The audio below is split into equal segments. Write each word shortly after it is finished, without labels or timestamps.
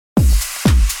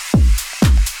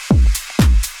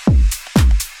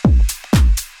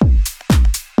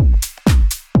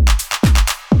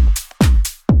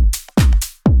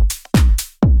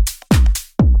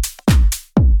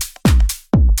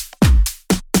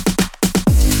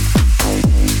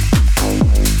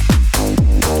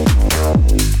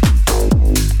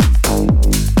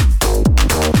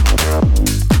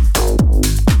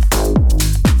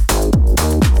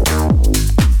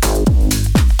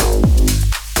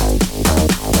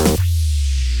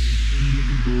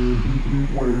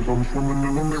I'm swimming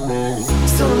in the mirror.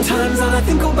 Sometimes all I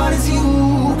think about is you.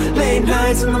 Late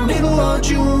nights in the middle of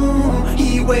June.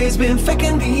 Heat waves been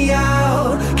faking me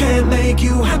out. Can't make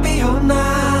you happier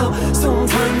now.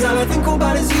 Sometimes all I think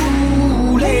about is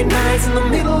you. Late nights in the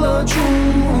middle of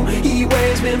June. Heat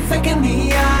waves been faking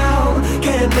me out.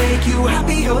 Can't make you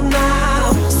happier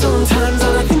now. Sometimes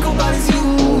all I think about is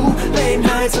you. Late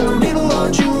nights in the middle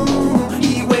of June.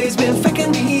 Heat waves been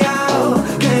faking me out.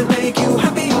 Can't make you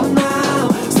happier now.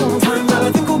 Sometimes all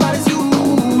I think about is you.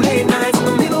 Late nights in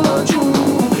the middle of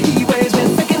June. Heat waves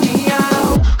been faking me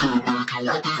out. Can't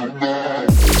make you happier now.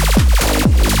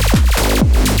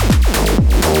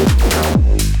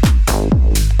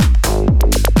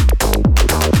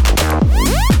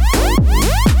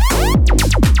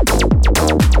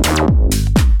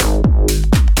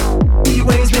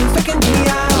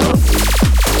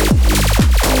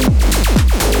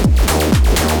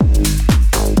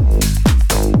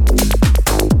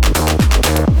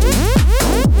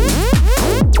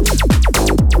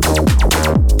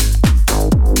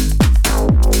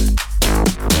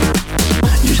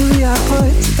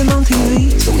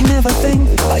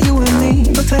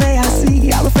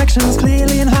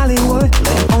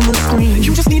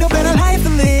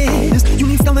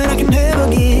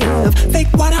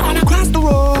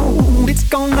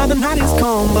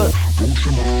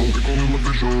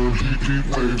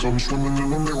 I'm swimming in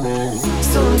the mirror.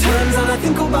 Sometimes all I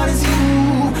think about is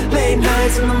you. Late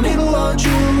nights in the middle of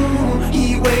June.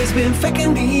 Heat waves been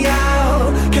faking me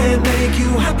out. Can't make you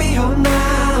happier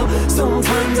now.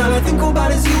 Sometimes all I think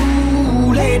about is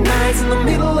you. Late nights in the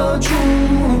middle of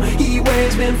June. Heat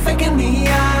waves been faking me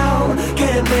out.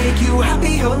 Can't make you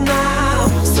happier now.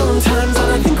 Sometimes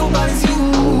all I think about is you.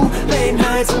 Late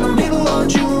nights in the middle of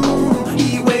June.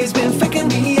 Heat waves been faking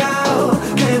me out.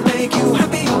 Can't make you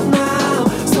happier now.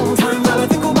 Sometimes all I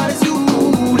think about is you.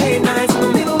 Late nights in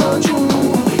the middle of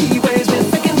June. Heat waves been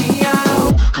faking me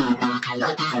out. Can't make you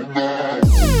happier now.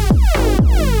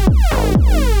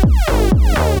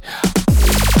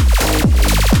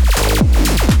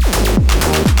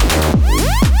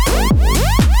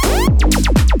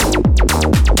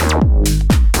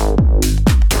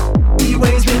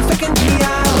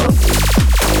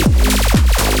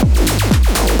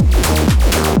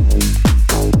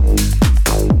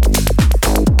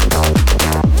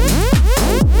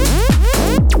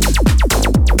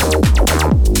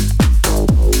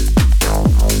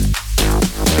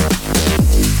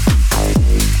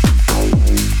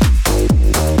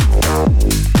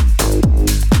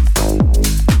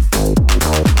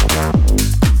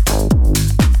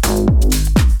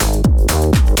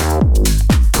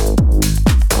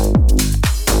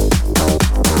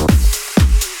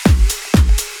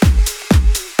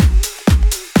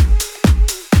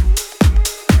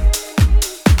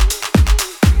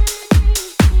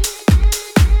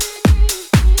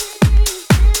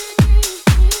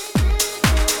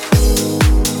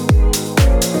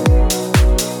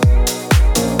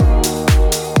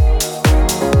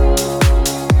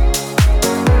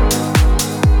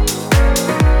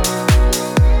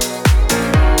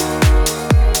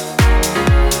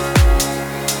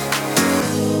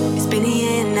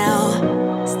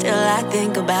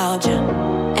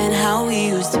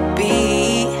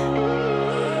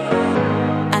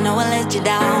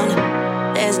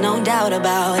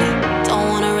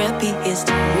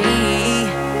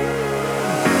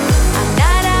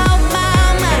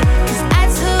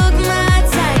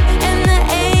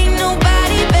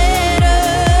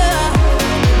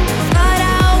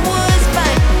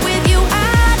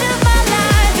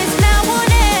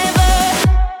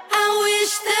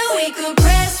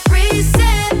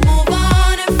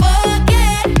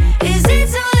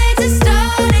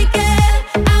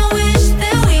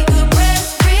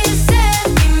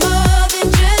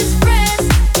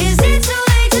 Is it too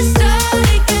late to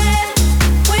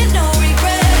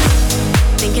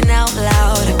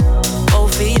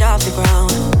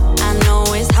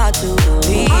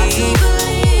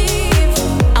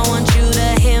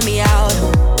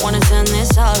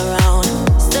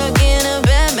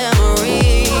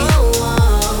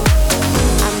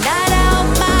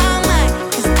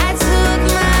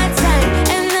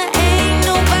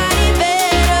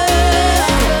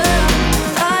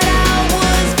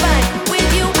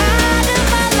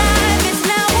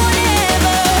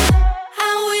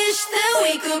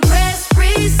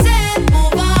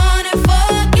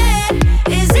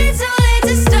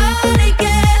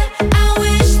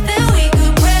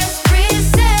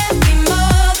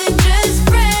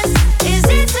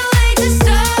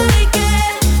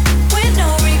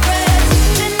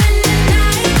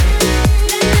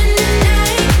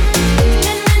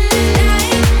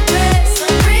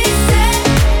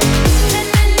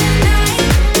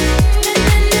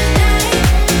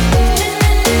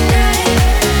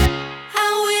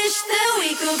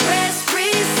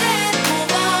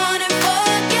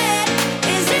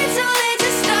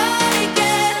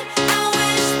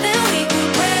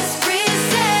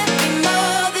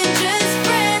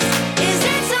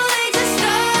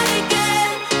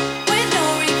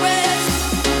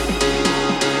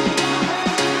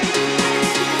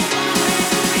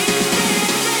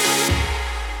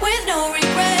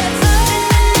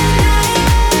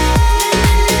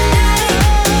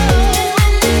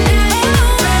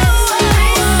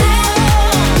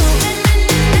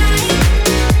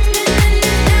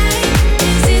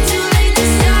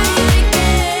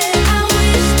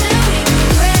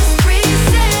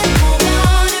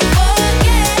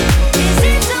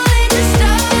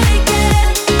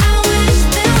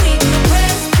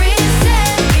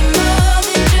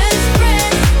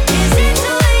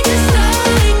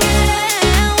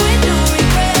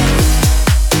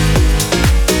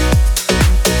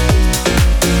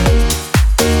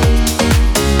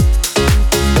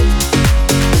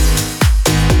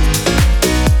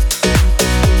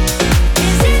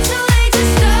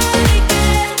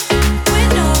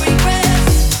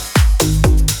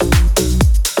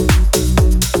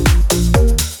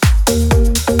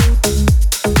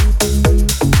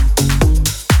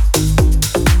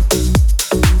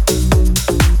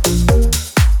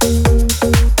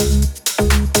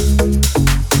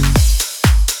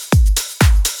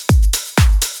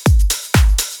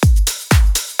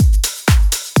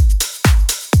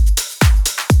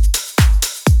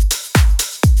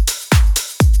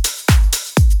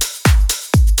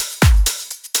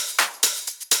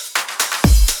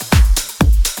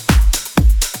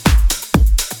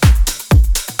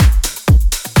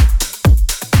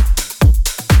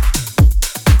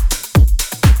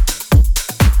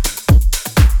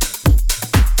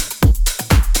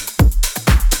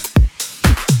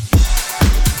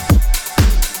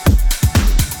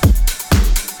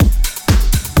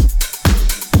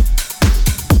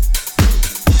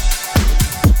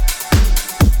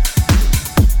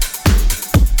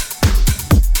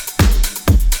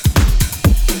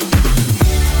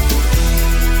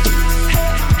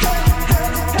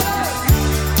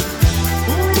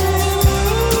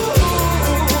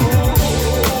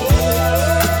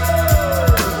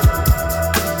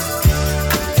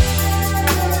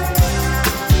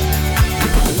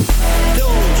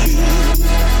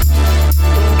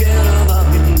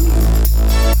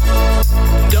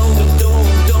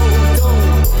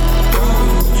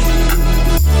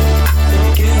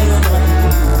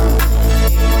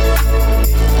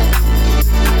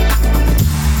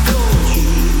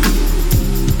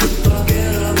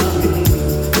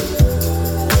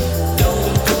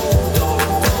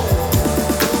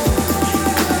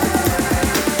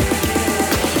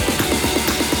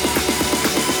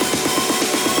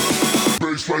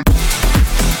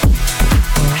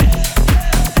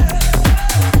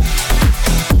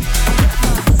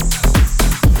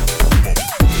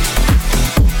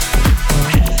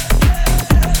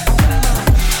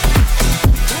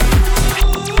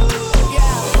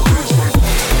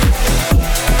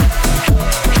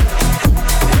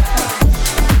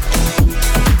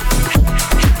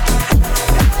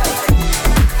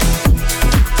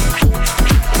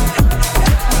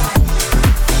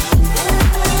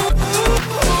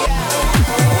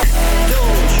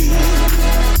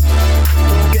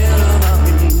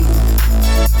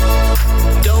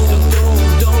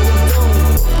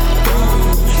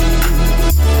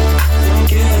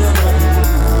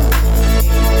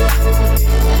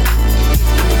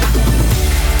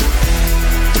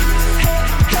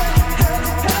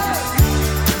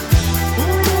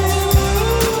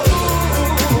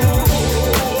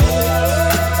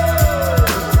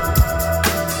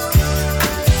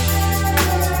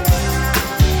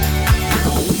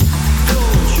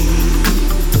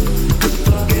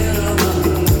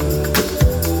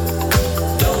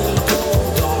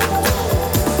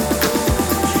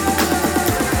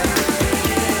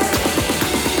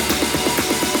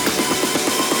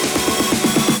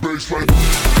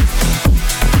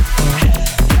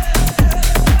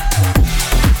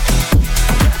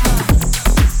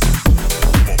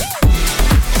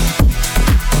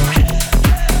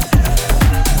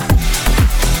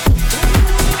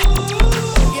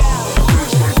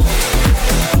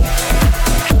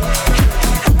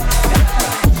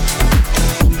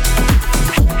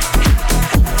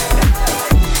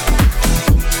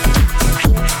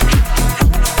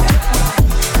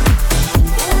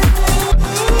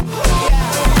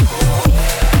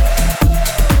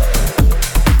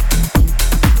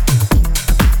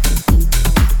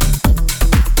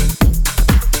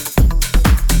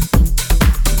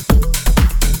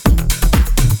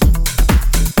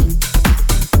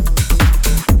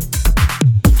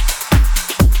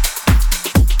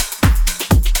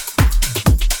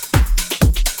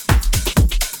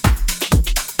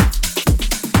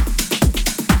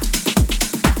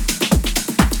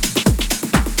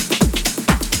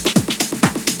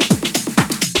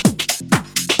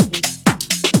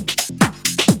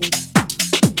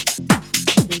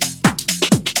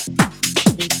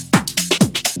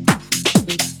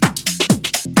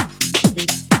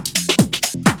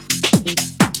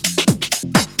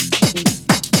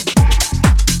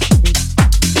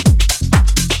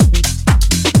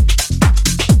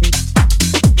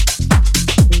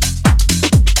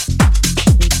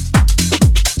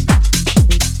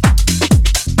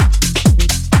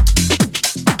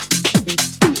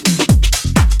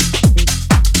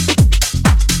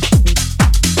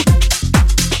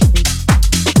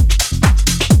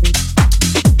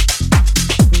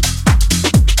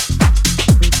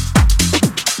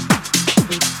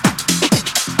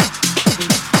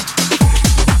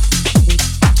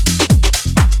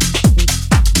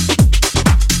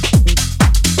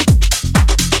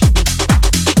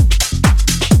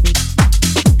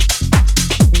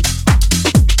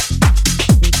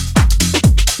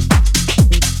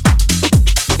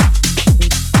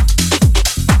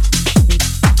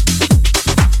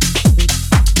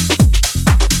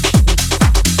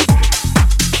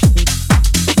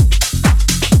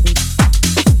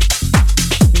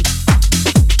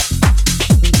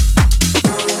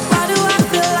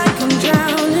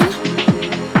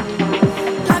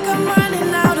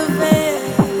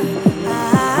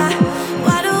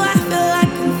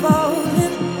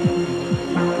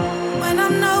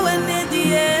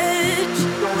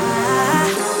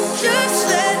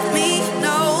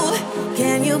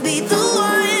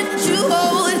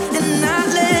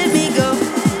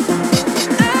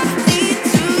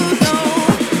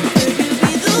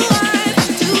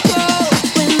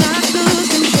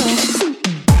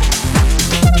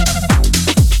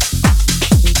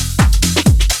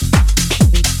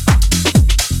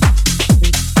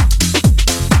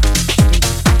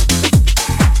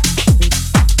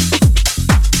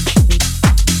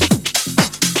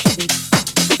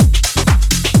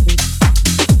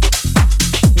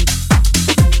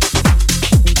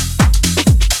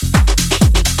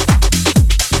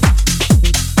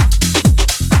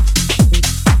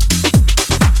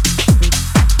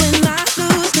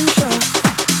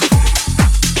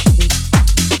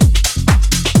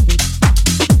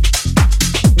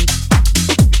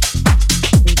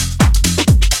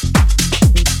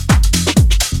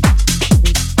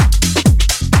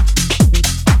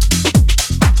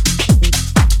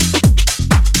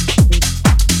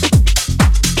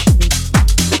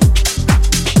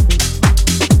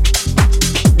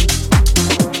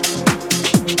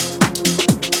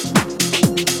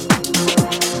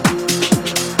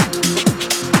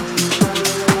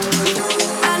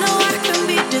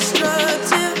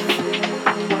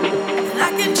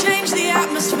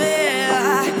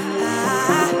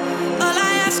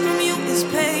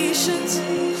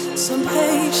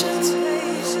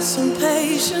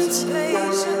Just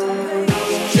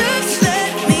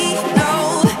let me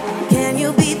know. Can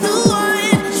you be the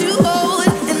one to hold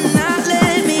and not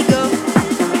let me go?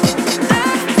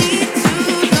 I need to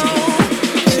know.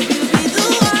 Will you be the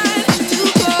one to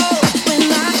go when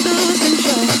I lose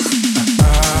control?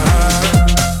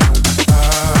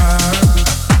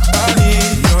 I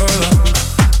need your love.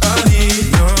 I need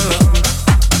your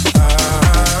love.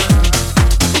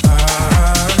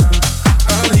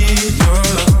 I need your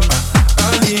love.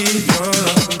 I need your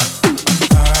love.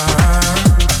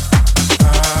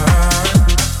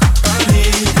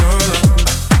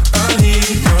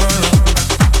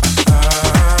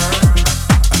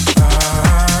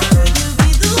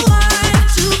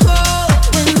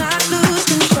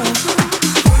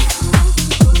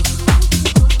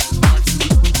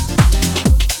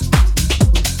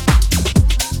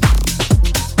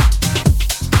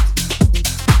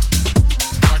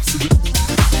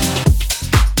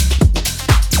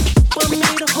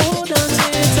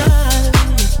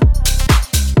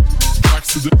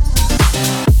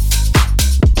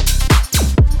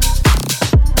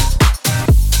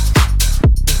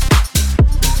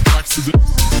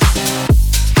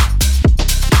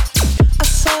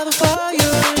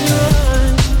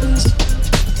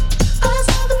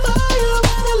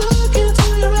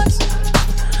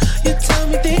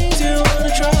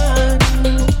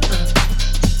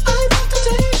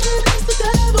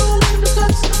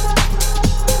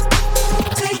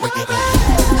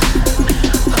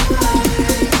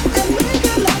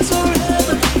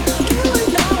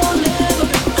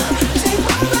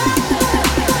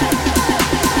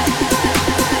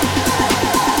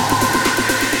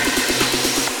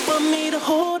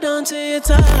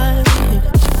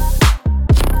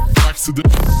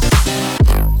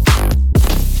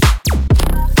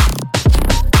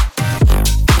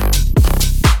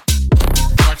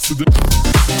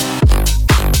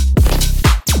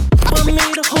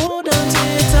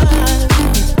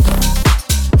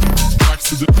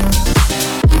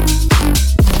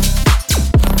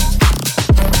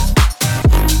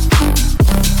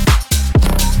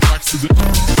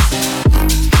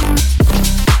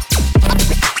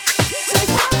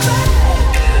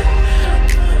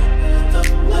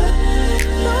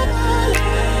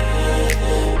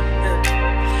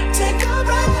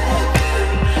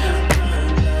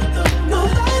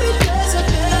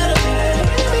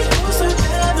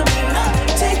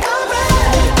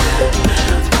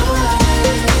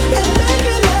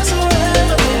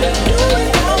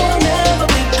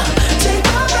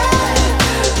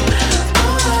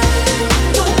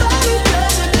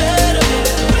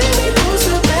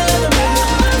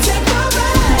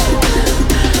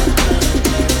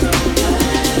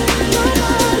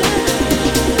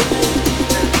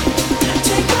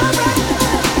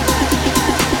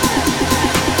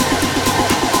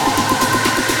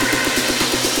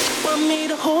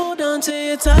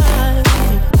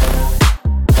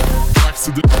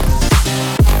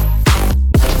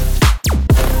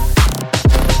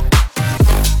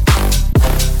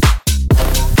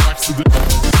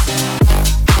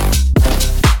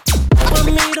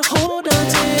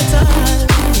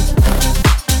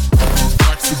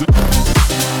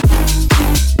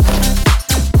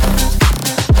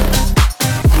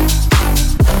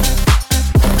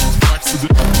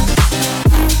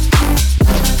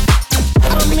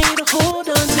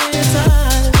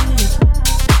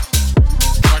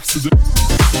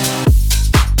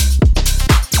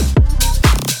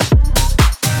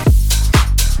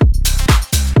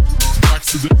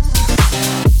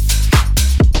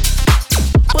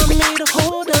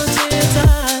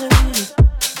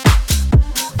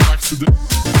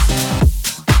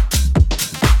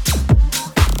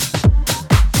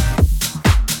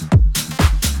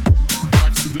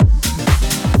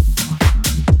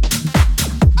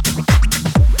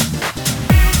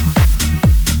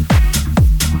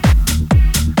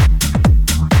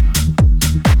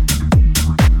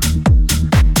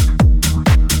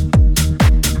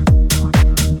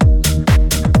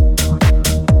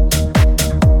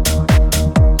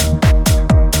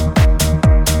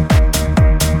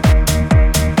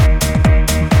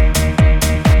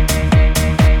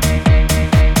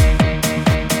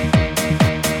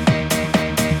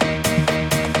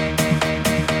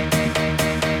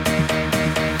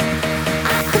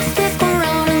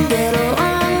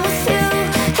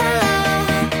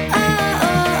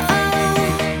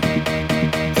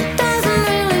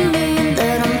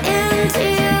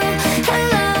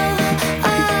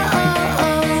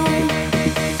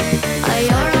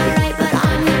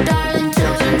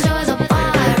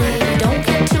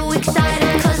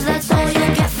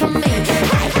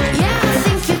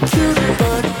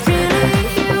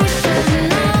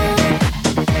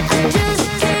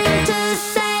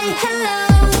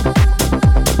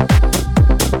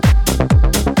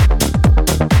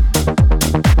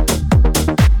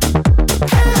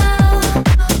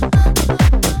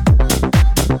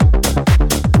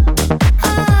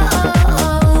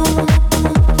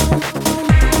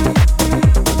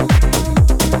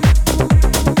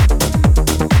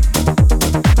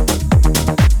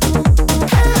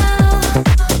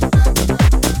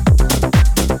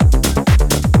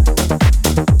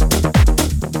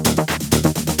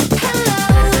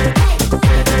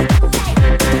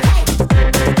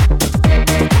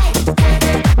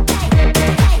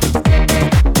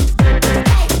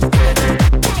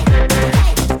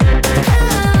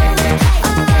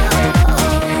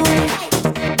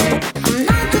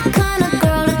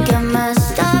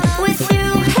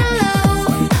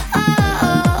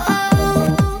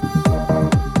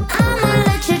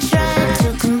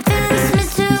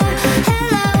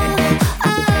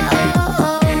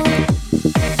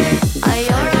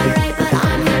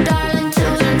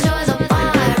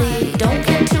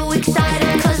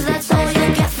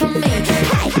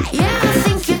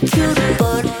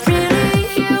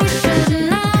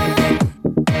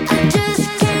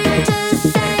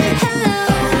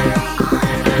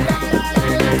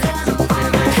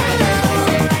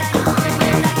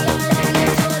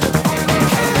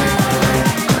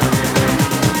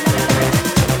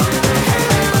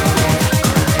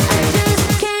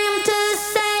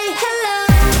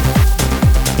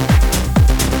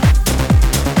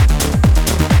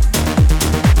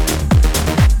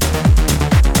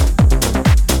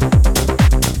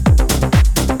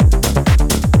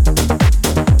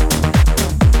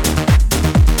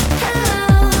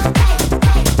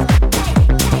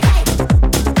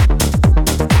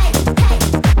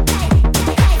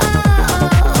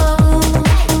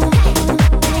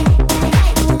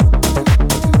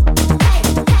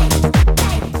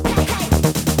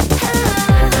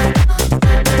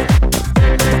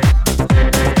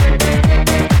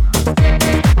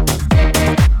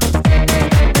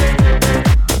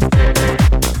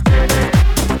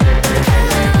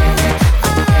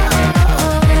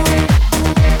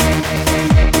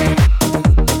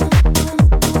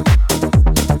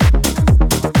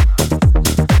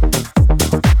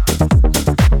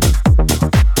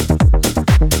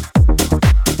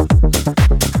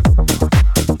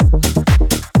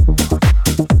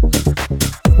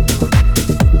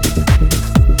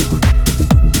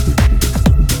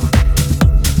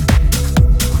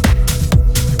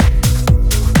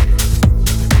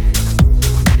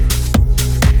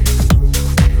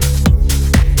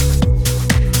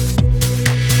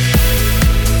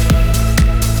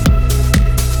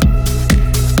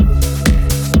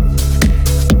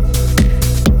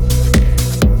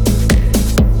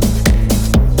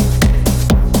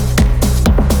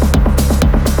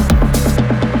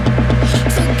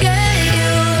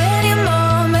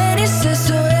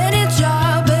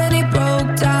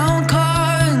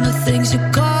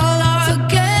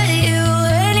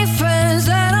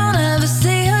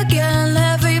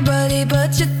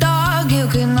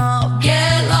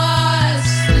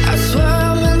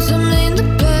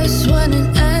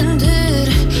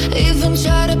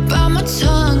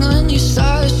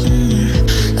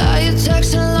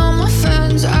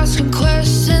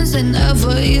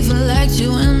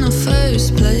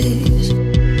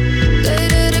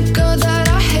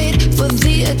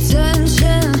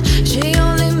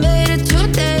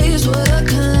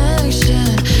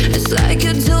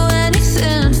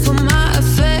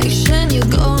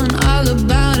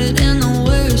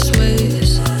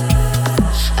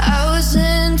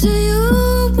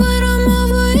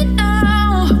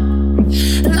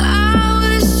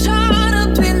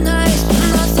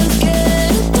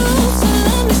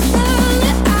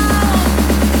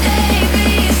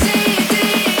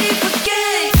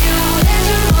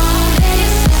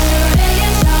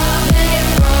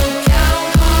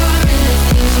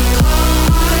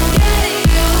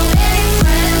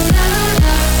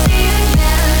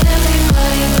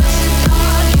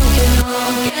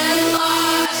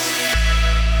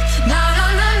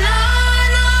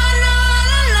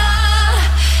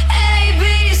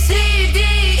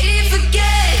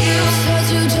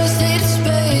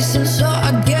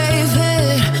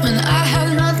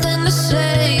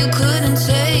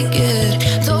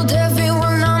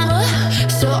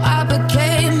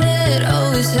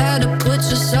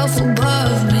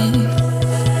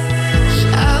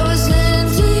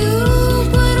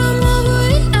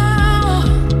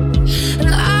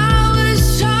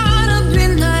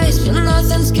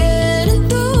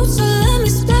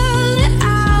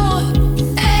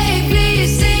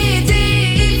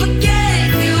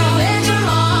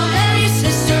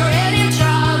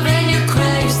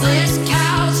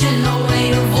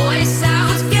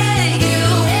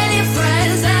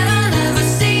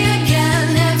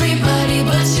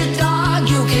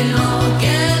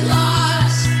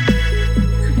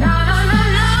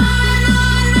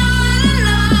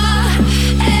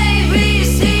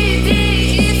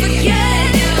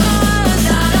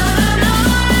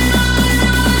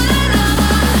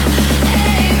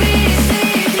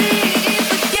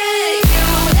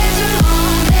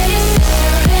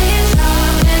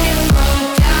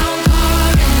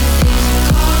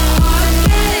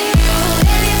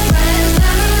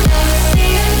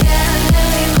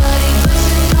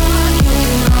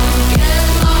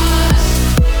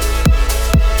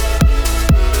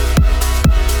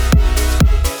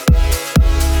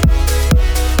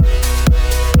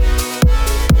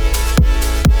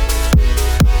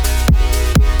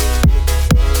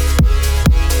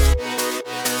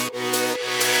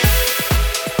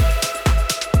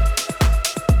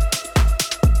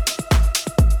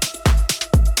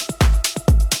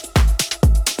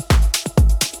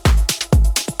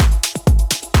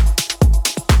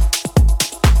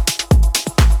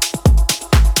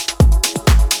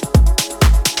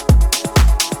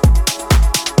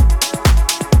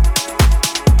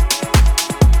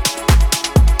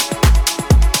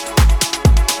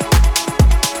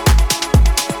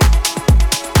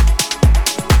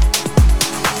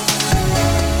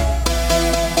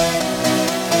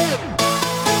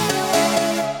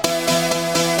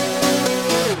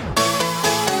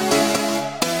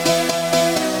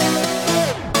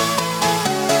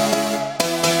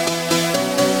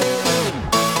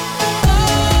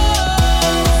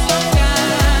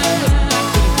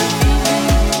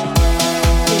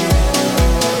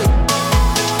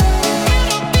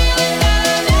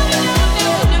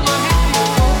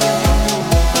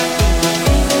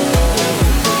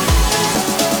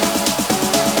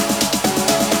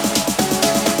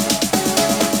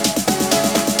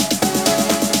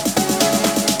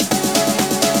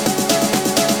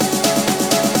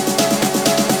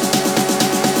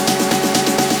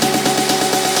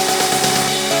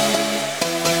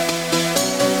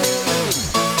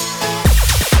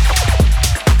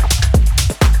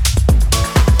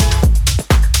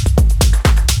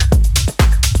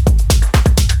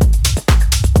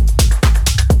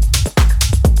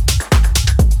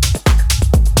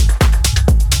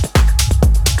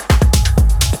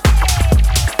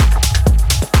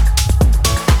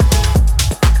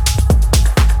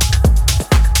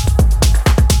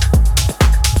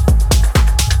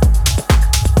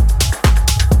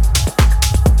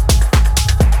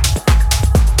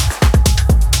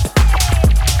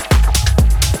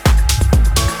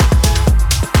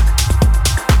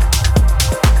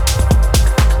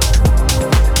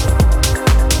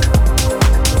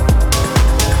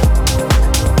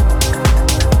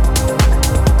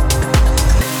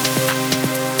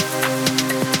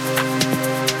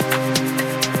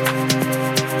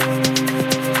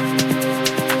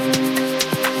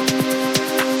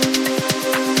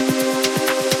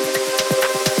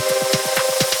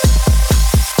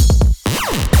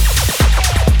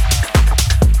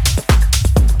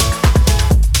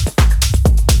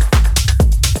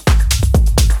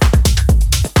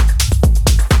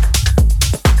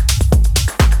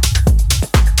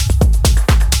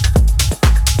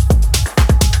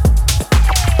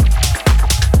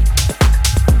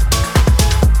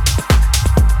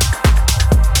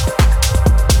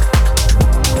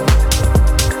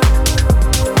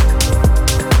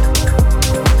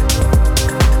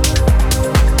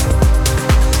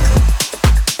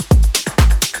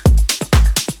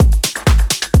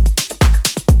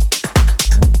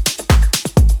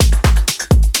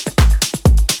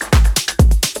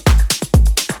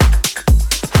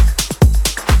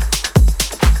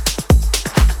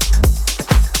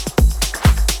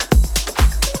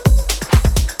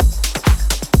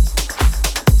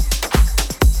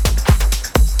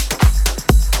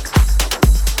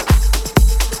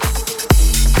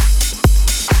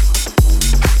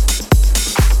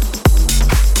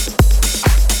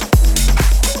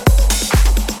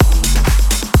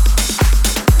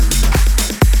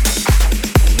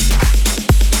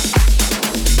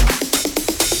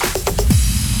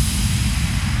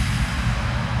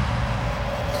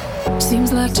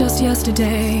 Seems like just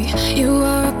yesterday you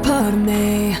were a part of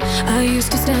me. I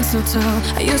used to stand so tall,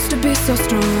 I used to be so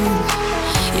strong.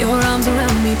 Your arms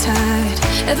around me tight,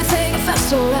 everything felt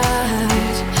so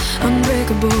right.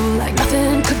 Unbreakable, like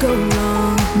nothing could go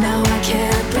wrong. Now I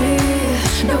can't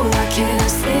breathe, no I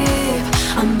can't sleep,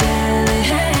 I'm barely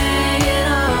hanging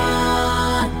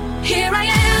on. Here I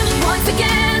am, once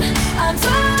again, I'm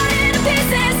torn into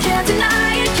pieces. Can't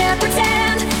deny it, can't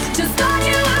pretend. Just thought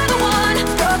you were the one,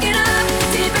 broken up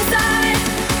deep inside,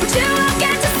 but you won't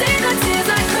get to see the tears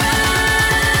I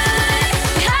cry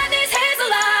behind these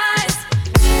hazel eyes.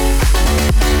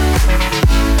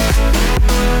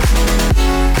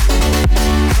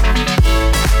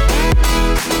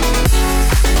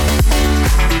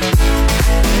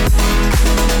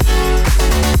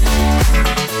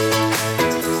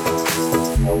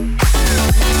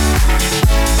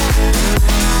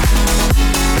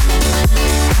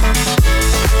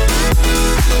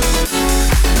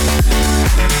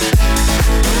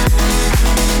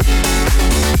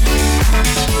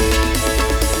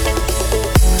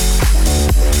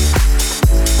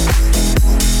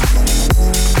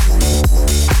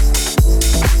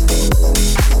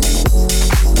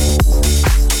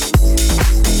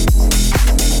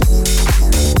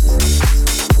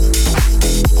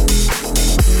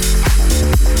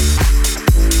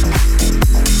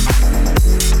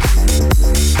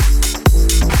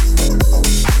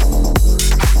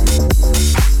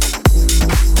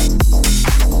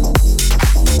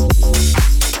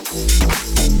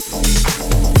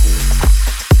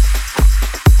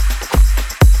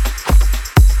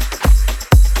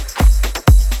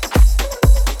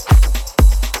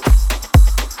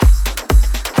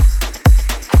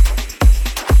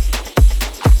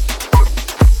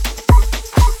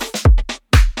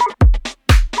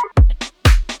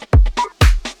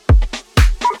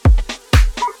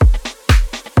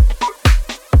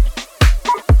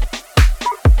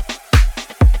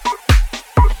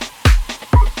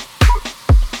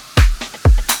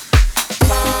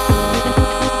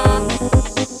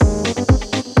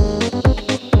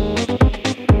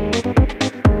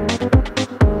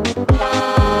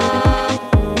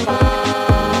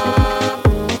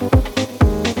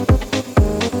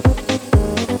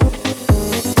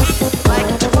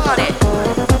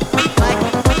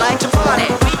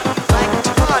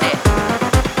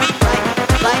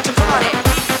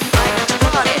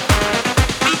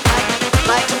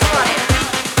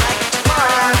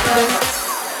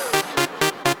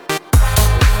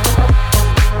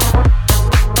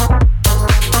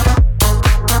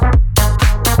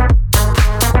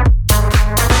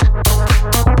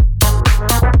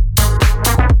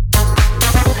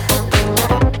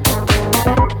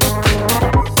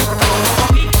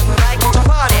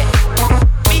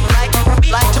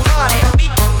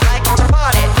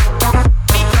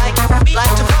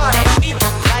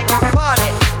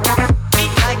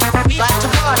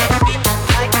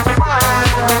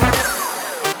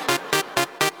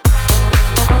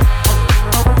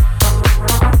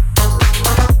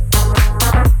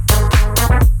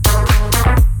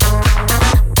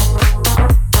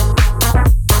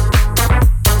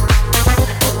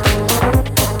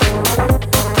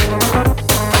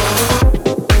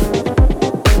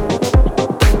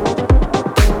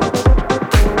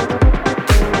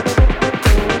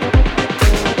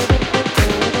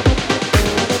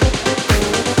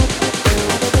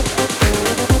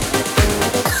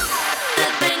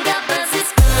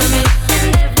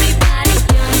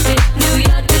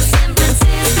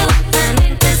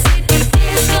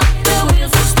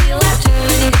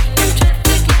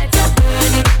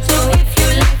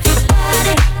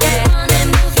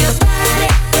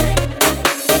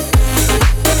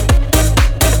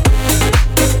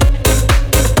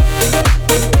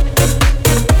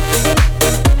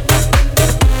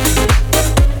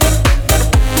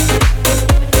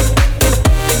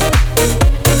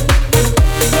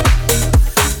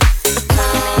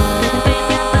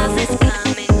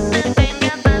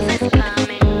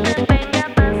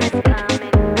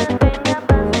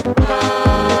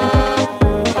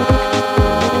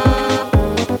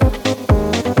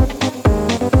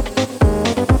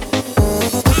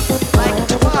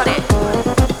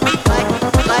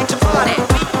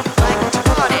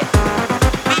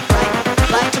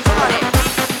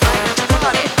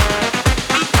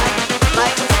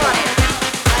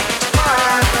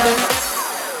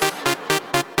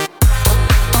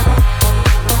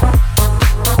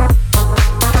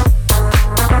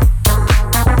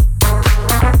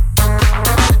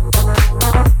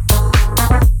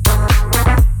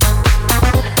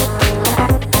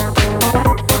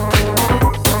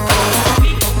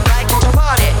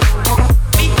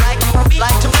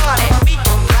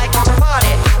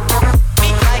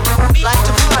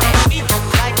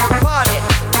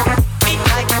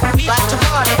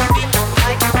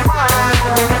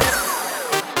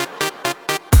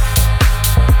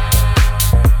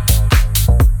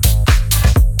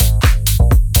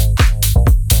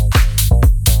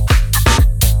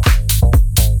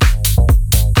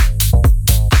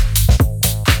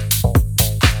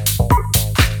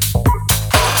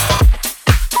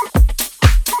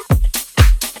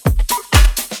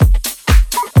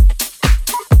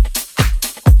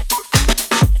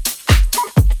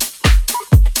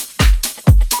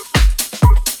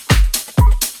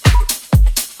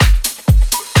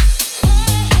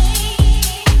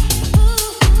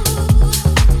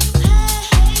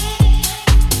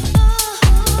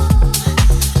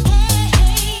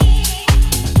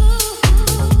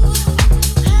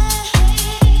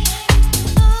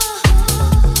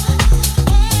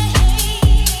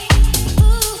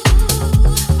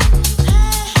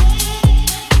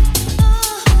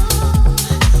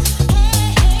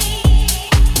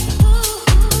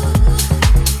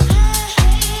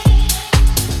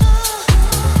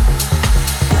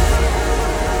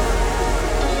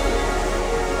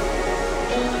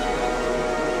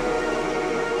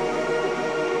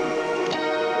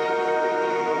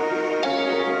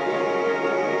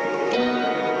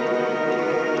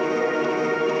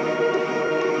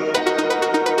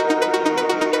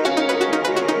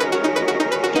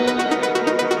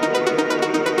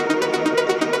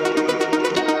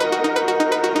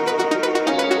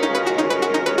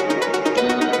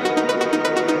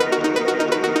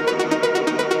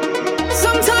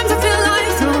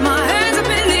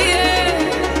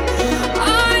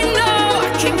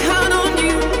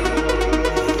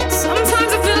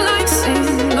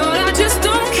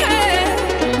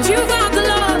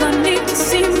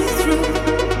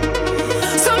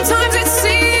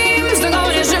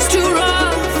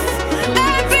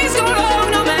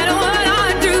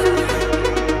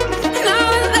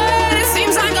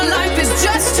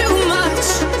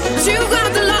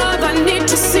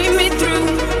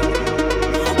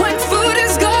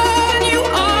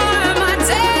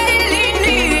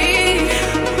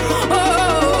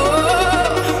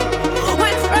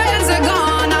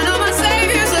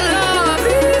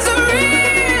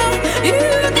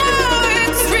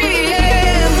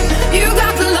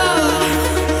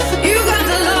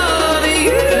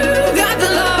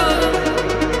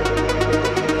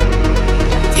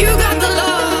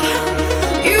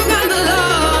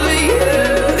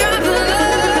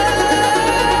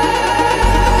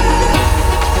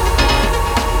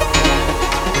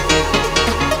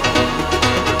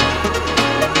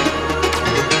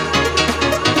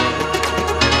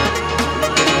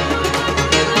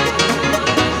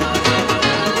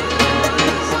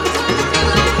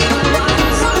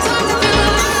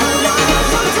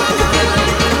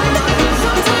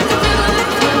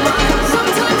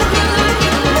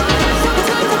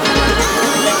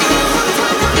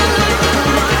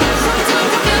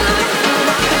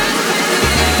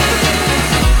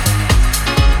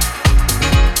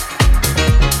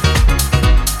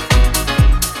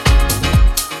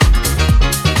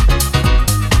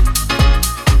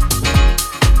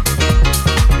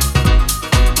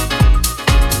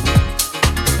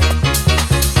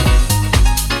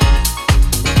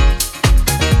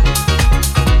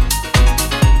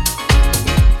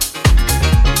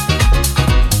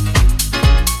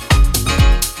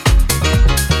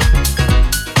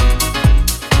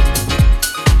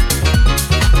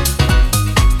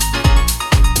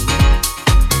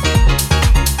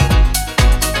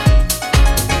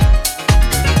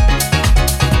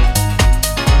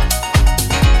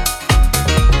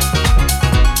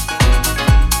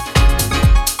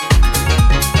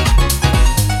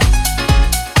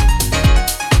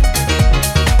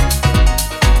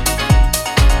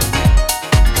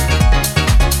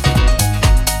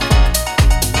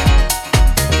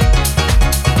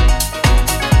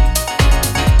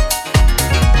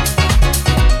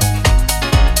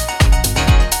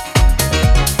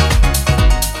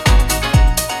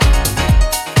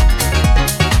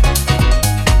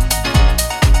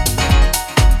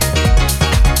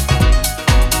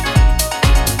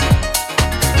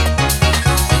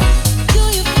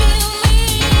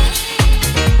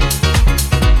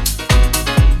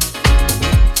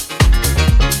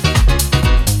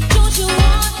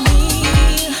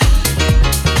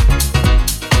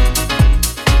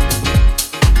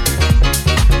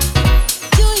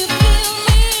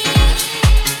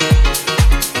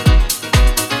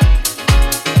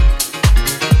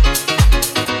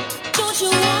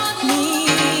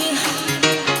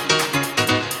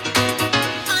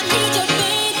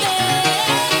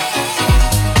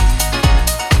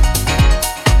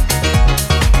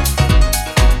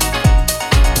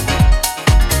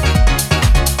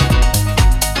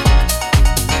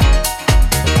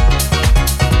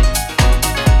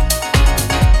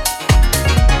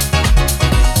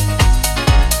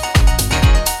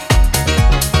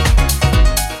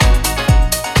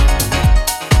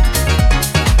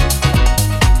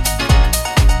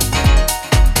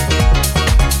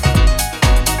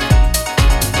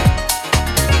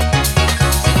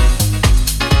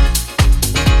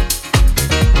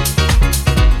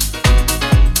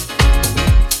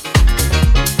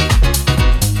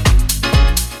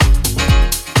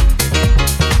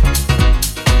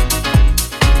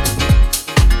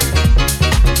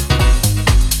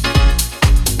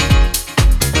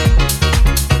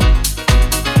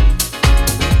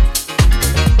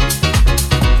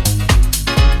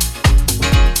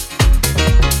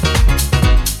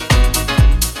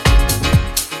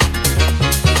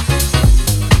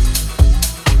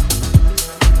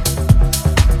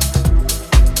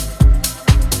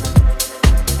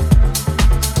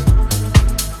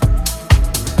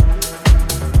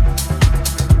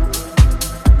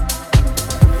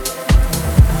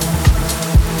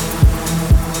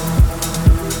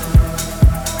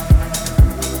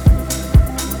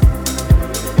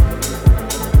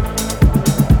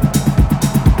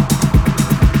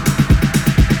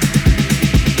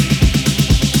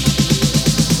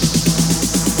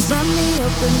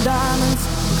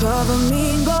 Cover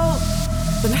me in gold,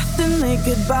 but nothing they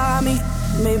could buy me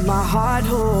made my heart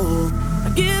whole.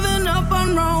 I'd given up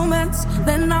on romance,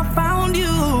 then I found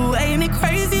you. Ain't it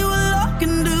crazy what love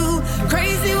can do?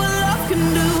 Crazy what love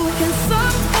can do. Can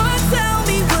someone tell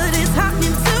me what is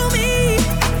happening to me?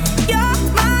 You're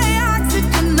my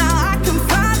oxygen, now I can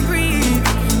find breathe.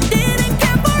 Didn't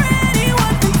care for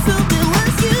anyone until there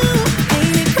was you.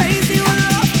 Ain't it crazy what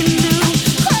love can do?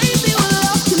 Crazy what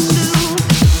love can do.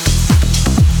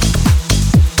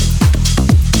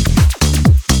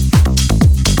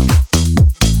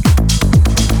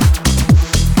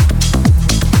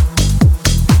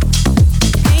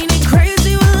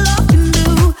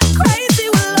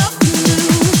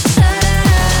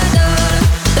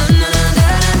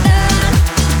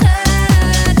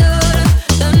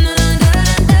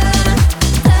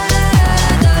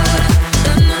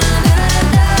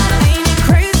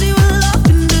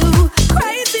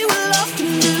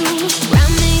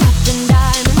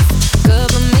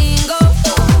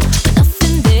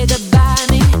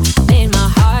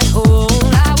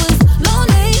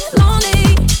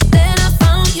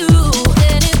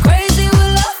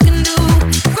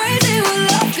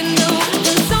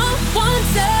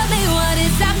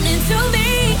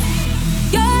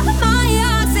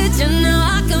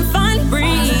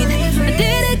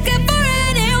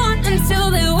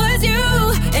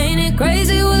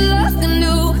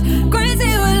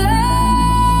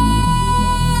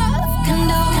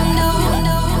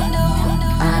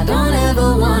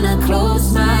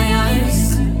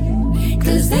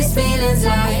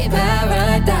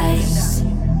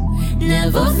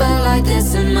 Never felt like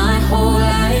this in my whole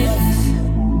life.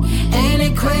 Ain't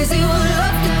it crazy what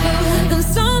love can do? Can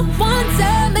someone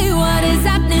tell me what is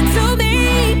happening to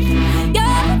me?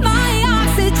 You're my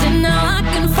oxygen, now I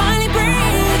can finally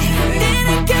breathe.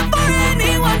 Didn't care for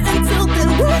anyone until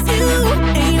there was you.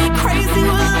 Ain't it crazy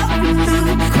what love can do?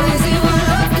 Crazy what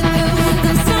love can do.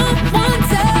 Can someone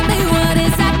tell me what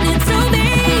is happening to me?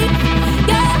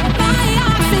 You're my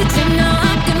oxygen, now I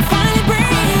can finally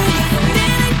breathe.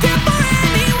 Didn't care for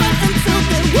anyone until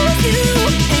there was you.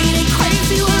 Ain't it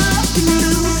crazy what love can do? Crazy what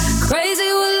love can do.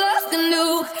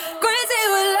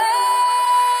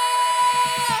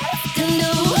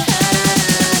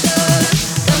 Crazy what love can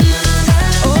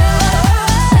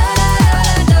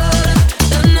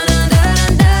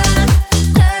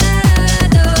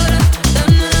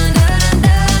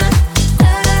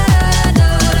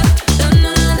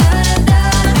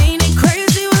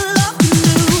do.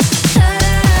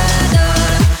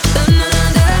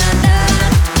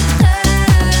 Ain't it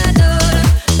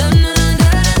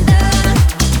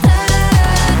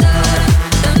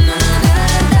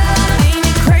crazy what love can do? Ain't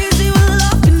it crazy what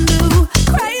love can do?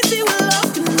 Crazy what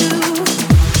love can do.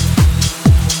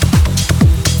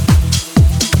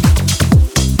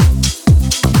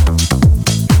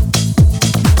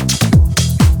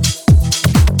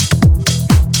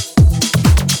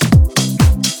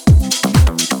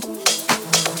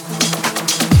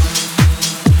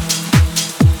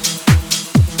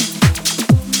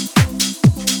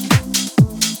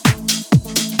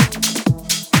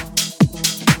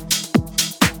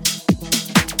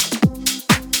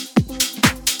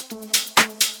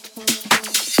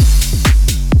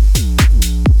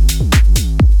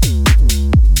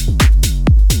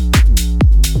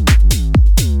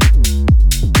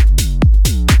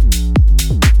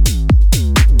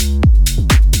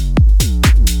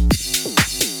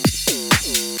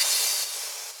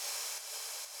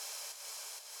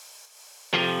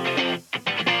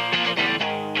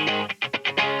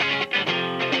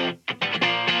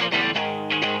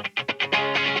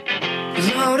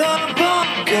 Load up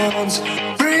on guns,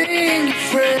 bring your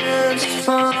friends. It's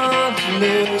fun to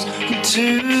lose and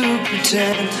to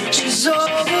pretend she's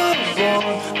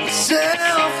overborn with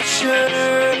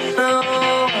self-assured. No, I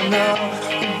know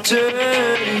a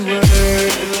dirty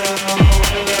word.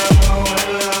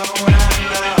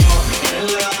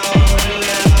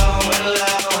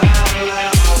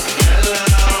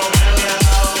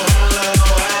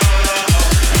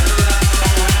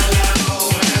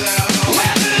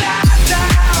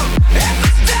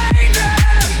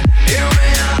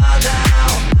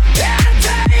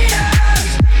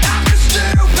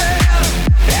 Stupid,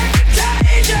 it's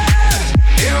contagious.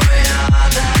 Here we are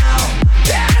now.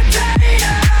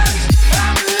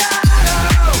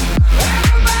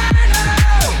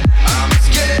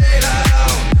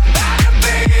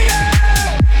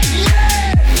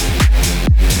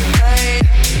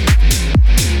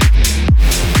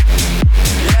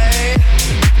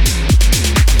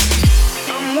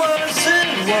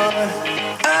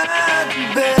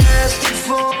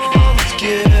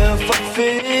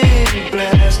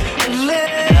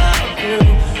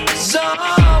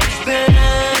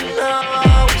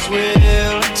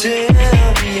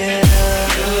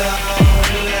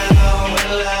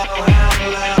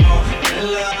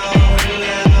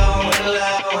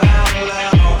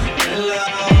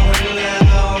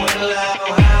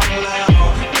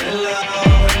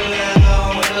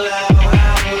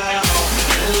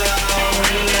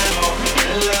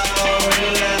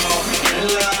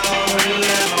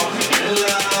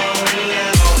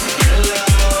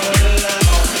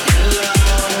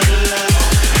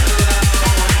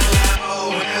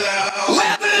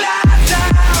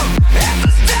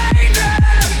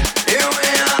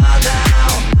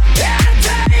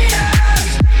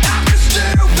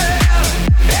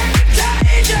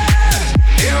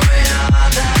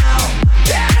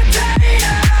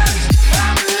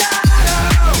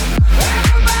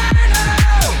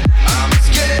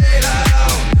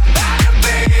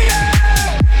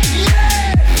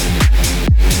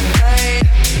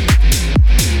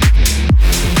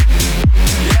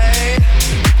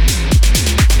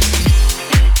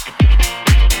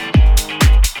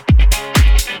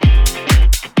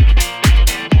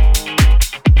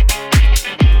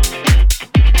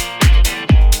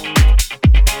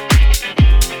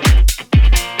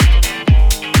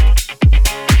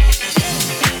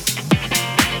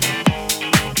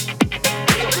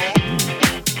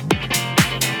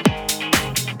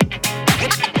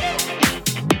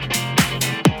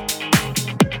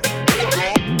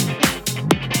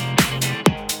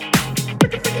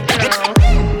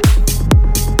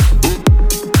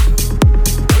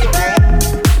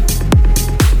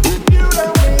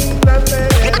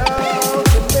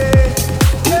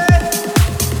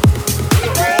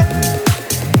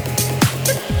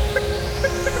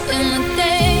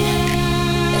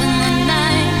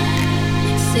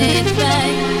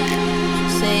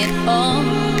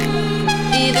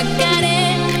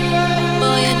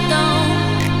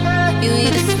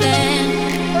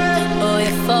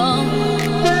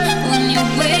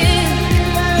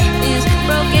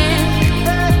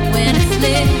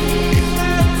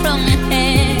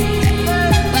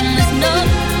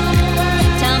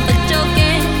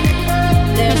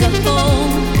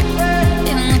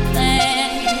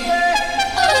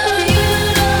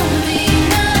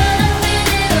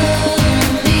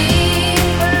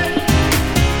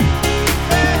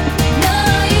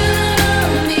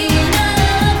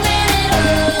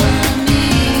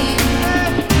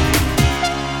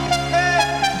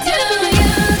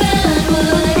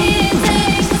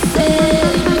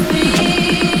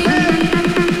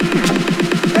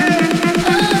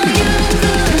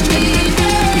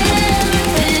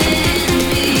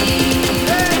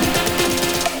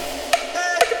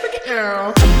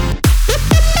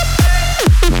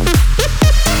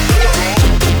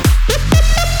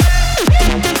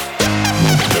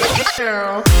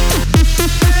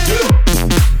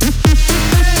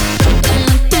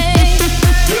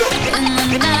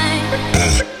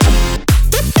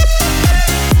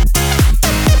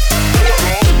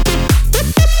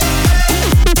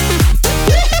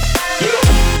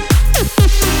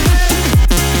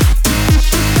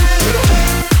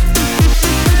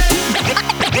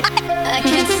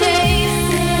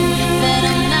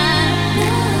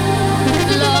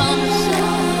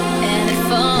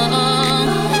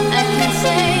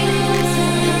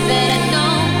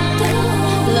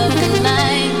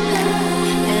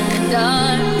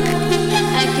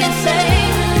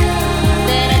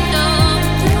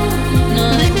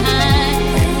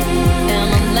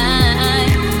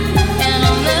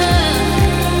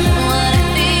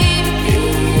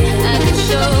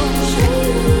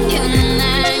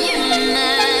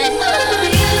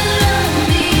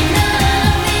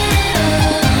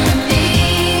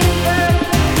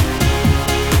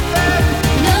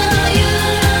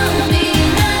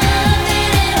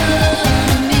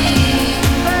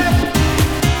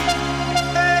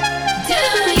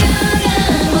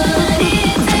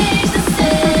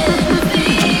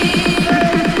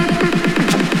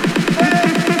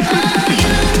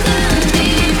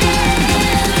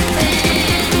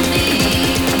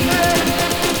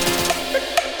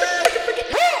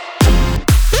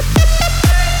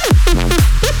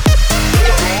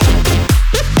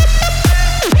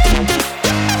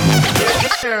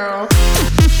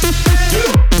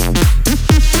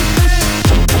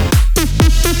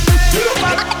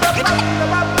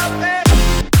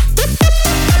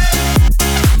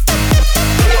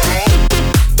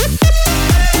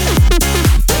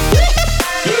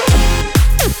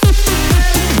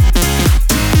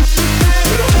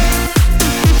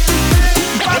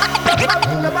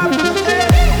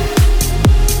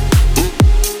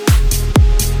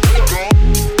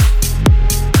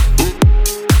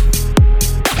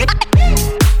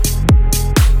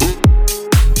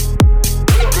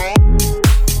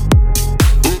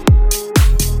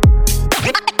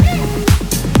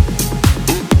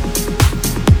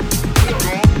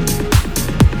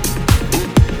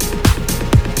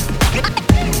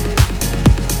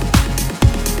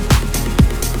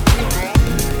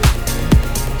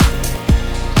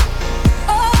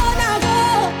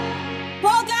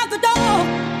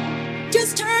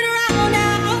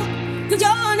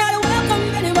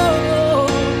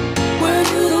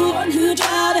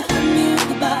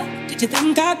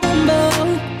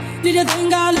 Did you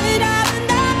think I'd lay down and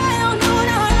die? Oh no,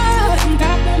 no, no. Think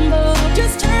I remember.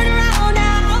 Just turn around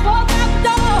now, walk out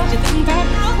the door. You think I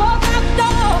now walk out the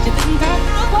door? You think I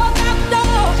now walk out the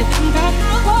door? You think I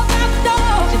now walk out the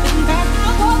door? You think I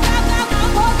now walk out,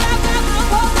 walk out,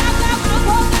 walk out, walk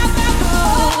out,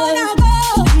 oh, now go.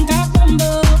 Think I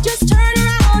remember. Just turn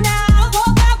around now,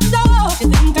 walk out the door.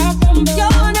 You think I remember?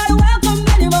 You're not welcome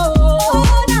anymore.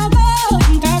 Oh, now go.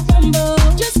 Think I remember.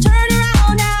 Just turn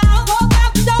around now, walk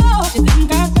out the door. You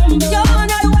think I remember? You're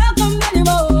not welcome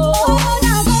anymore. Oh,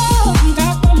 now go. Think I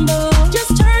remember.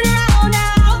 Just turn around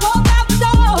now, walk out the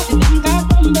door. You think I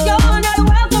remember? You're not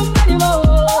welcome anymore.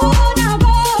 Oh, now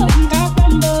go. Think I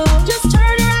remember. Just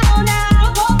turn around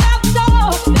now, walk out the door.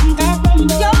 You think I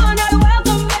remember? You're not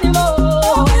welcome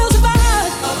anymore. We'll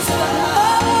survive.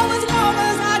 Oh, as long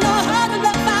as I know how to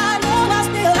love, I know I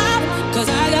still have it. 'Cause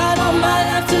I got all my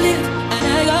life to live, and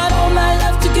I got all my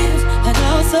life to give, and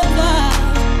I'll survive.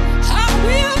 I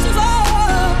will survive.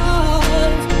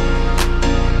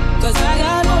 'Cause I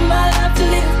got all my life to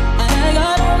live, and I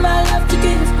got all my life to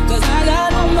give. 'Cause I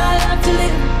got all my life to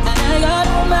live, and I got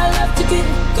all my life to give.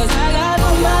 'Cause I got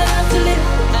all my life to live,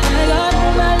 and I got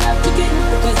all my life to give.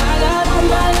 'Cause I got all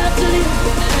my life to live,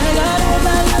 and I got all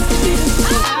my life to give.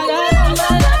 'Cause I got all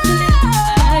my life to live,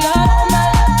 and I got all my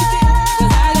life to give.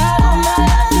 'Cause I got all my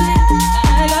life to live, and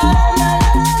I got all my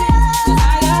life to give. 'Cause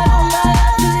I got all my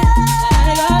life to live, and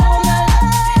I got all my life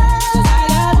to give. 'Cause I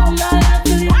got all my life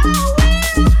to live.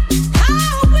 I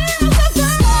will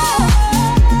survive.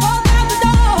 Walk out the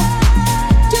door.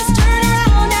 Just turn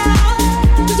around now,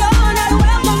 'cause you're not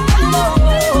welcome anymore.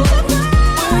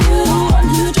 Were you the one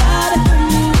who tried to hurt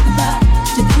me goodbye?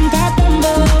 Did you think I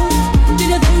remember? Did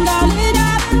you think I lay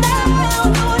down and die? Oh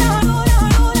no, no, no,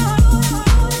 no, no,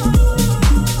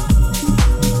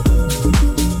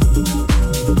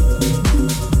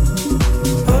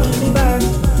 Holding me back,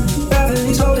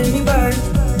 gravity's holding me back.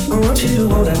 I want you to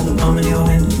hold out the palm of your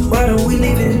hand. Why don't we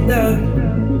leave it there?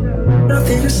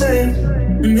 Nothing to say,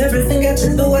 and everything gets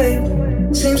in the way.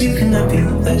 Seems you cannot be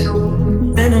replaced,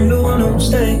 and I'm the one who'll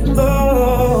stay.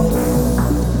 Oh,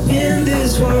 in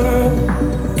this world,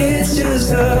 it's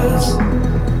just us.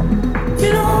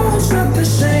 You know it's not the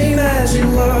same as it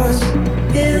was.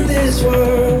 In this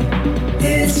world,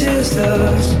 it's just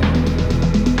us.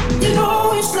 You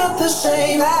know it's not the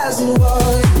same as it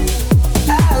was,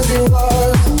 as it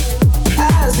was,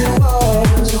 as it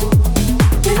was.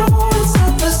 You know it's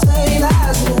not the same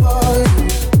as it was,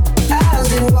 as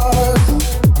it was,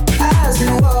 as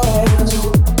it was.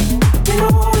 You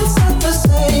know it's not the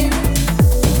same.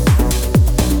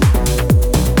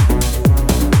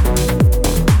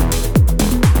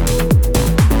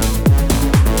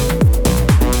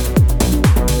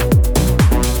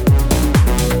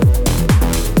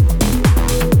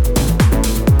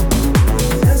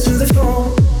 Answer the phone,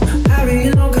 Harry,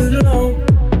 you're no good alone.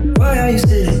 Why are you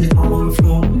sitting on the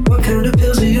floor? What kind of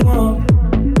pills do you want?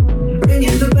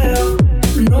 Ringing the bell,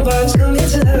 and nobody's coming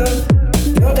to help.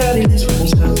 Your daddy lives with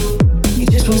himself. He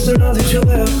just wants to know that you're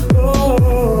well.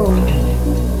 Oh,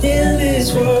 in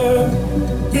this world,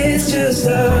 it's just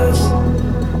us.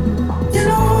 You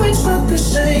know it's not the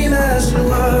same as it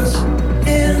was.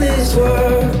 In this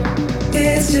world,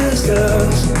 it's just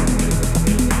us.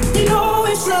 You know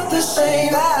it's not the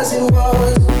same as it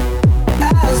was,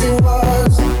 as it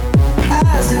was,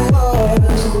 as it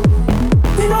was.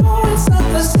 You know it's not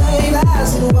the same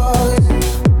as it was,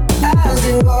 as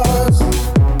it was,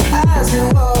 as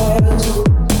it was.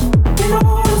 You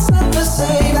know it's not the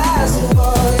same as it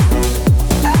was,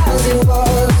 as it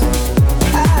was,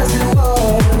 as it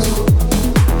was.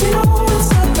 You know it's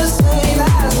not the same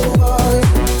as it was,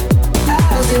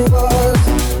 as it was,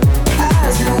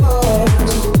 as it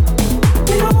was.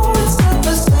 You know it's not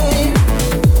the same.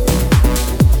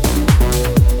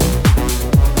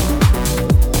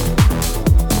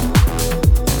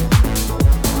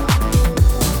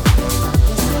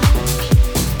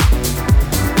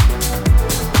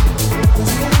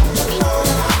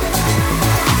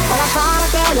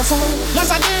 Yes,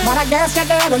 I did, but I guess you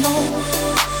didn't know.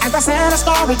 As I said, a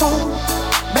story told.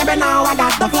 Baby, now I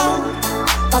got the flow.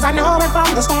 'Cause I know it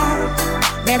from the start.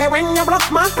 Baby, when you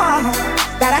broke my heart,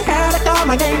 that I had to come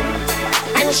again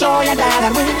and show you that I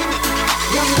win.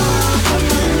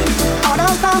 All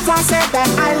those times I said that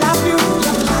I love you.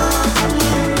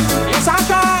 Yes, I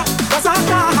tried, yes, I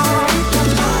tried.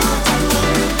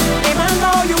 Even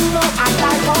though you know I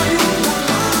died for you.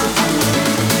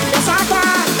 Yes, I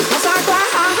cried, yes, I cried.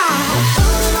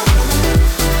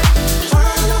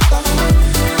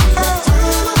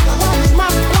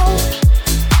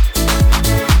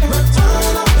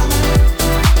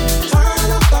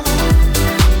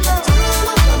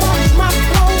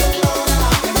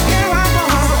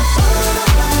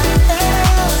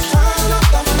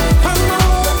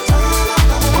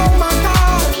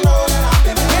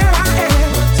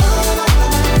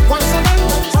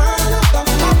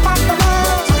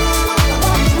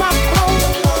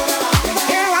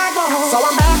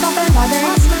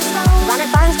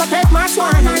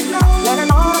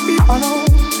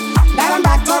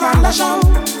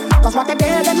 Cause what they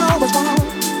did, they know was wrong.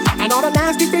 And all the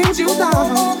nasty things you've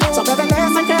done. So baby,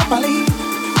 listen carefully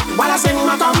while I sing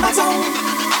my comeback song.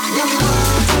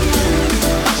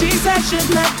 She said she'd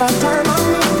never turn on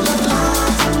me,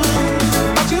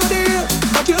 but you did,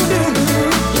 but you did.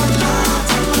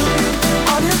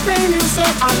 All this pain you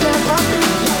said I'd never feel,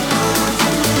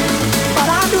 but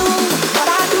I do, but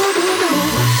I do.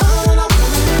 Turn up the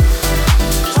light,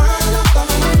 turn up the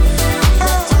light,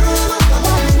 turn up the light.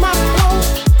 Watch my flow.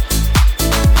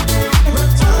 Turn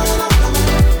up the light,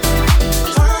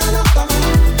 turn up the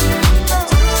light,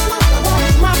 turn up the light.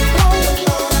 Watch my flow.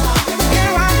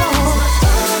 Here I go.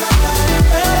 Turn up the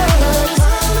light,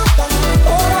 turn up the light.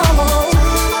 Oh,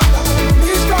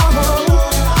 be strong.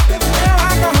 Here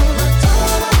I go.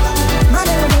 Turn up the light, my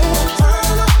baby.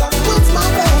 Turn up the light. What's my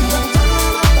baby?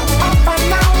 Up and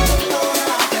down,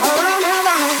 around and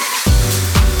around.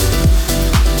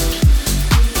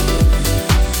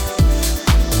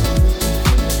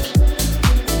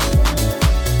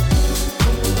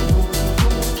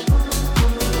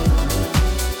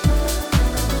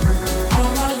 All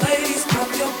my ladies, pop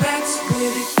your backs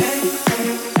with it.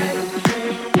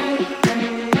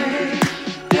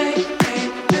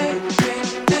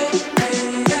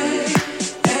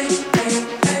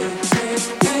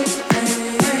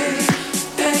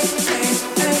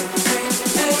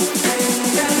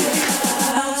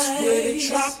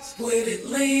 Drop with it,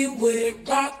 lean with it,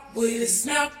 rock with it,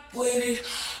 snap with it.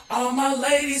 All my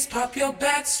ladies, pop your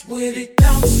backs with it,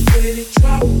 bounce with it,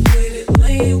 drop with it,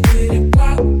 lean with it,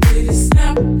 rock with it,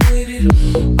 snap with it.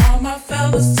 All my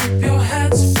fellas, tip your